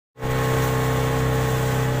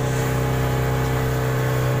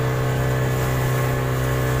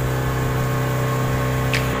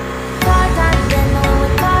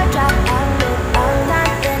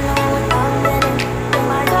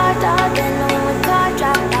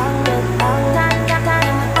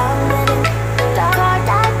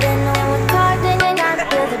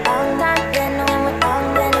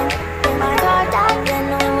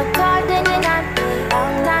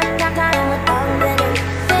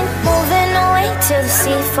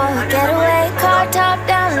sea for a getaway. Car top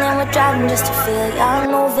down and we're driving just to feel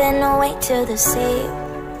young. Moving away to the sea,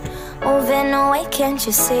 moving away, can't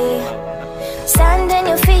you see? Sand in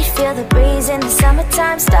your feet, feel the breeze in the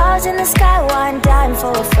summertime. Stars in the sky, one dime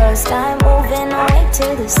for the first time. Moving away to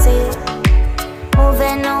the sea,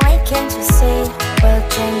 moving away, can't you see? We'll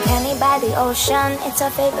drink honey by the ocean, it's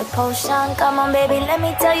our favorite potion. Come on baby, let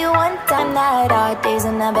me tell you one time that our days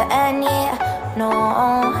will never end, yeah. No,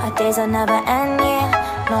 our days will never end, yeah.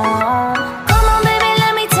 No. Come on baby,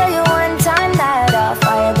 let me tell you one time that our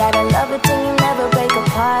fire got a love it till you never break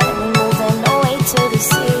apart. And we moving away to the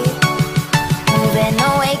sea, moving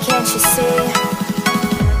away, can't you see?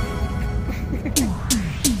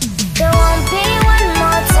 There won't be one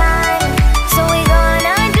more time, so we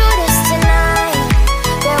gonna do this tonight.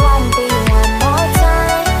 There won't be one more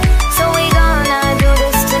time, so we gonna do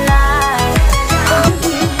this tonight.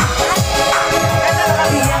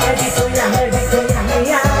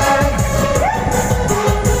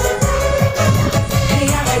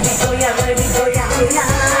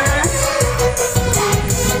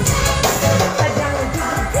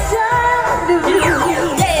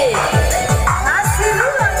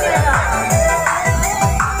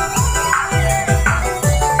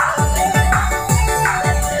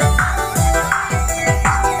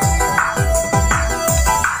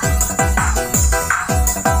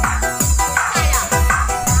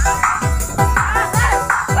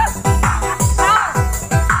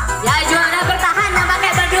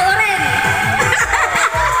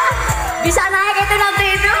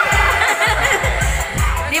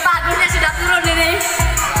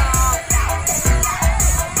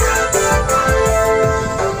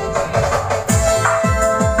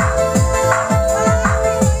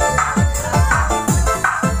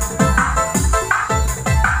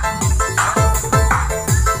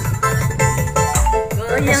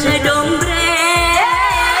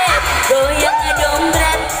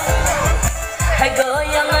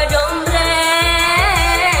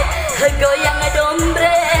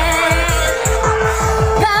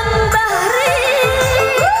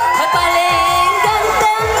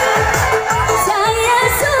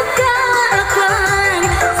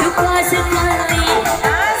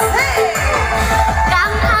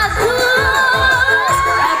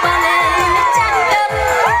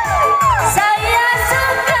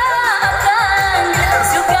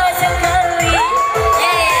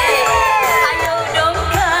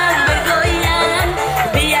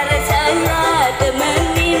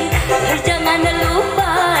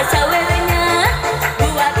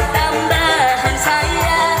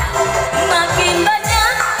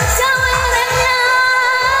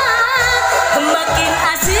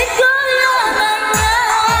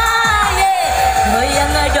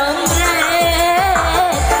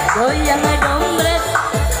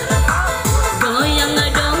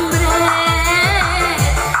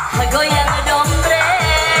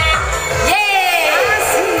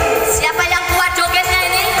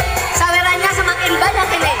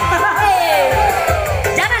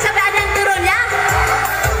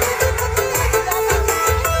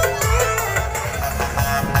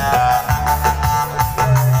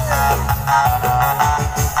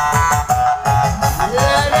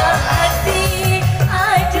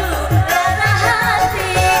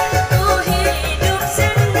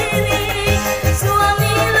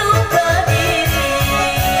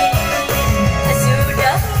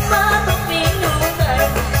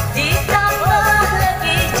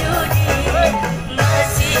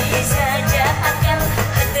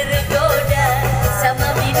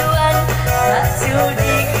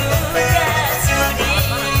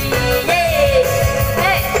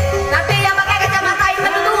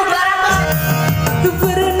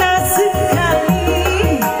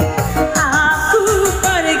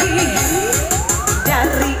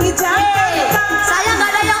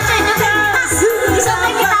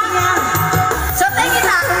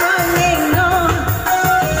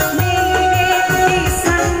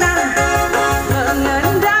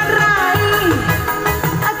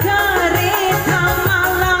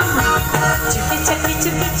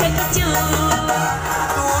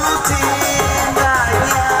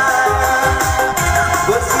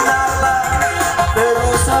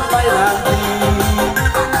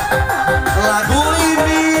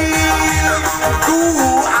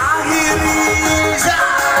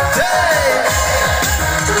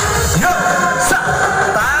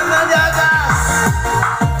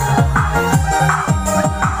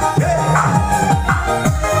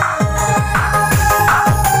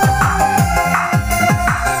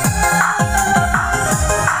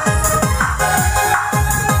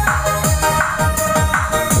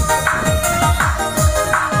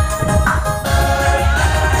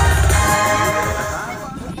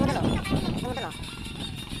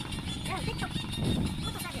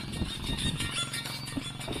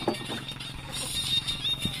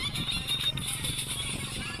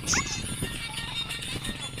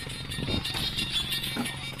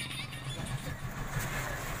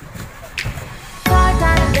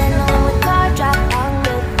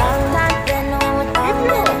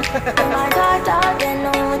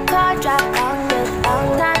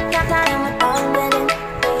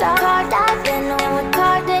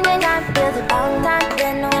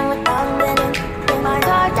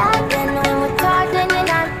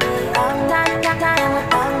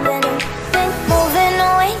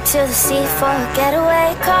 the sea for a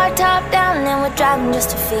getaway. Car top down and we're driving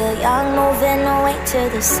just to feel young. Moving away to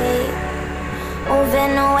the sea,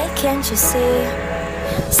 moving away, can't you see?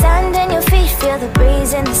 Sand in your feet, feel the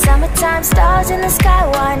breeze in the summertime. Stars in the sky,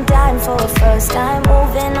 one dime for a first time.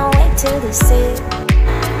 Moving away to the sea,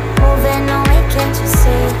 moving away, can't you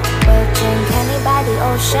see? We'll drink honey by the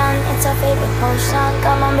ocean, it's our favorite potion.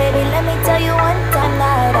 Come on baby, let me tell you one time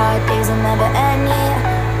that our days will never end,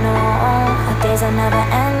 yeah. No, our days will never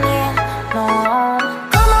end, yeah. No.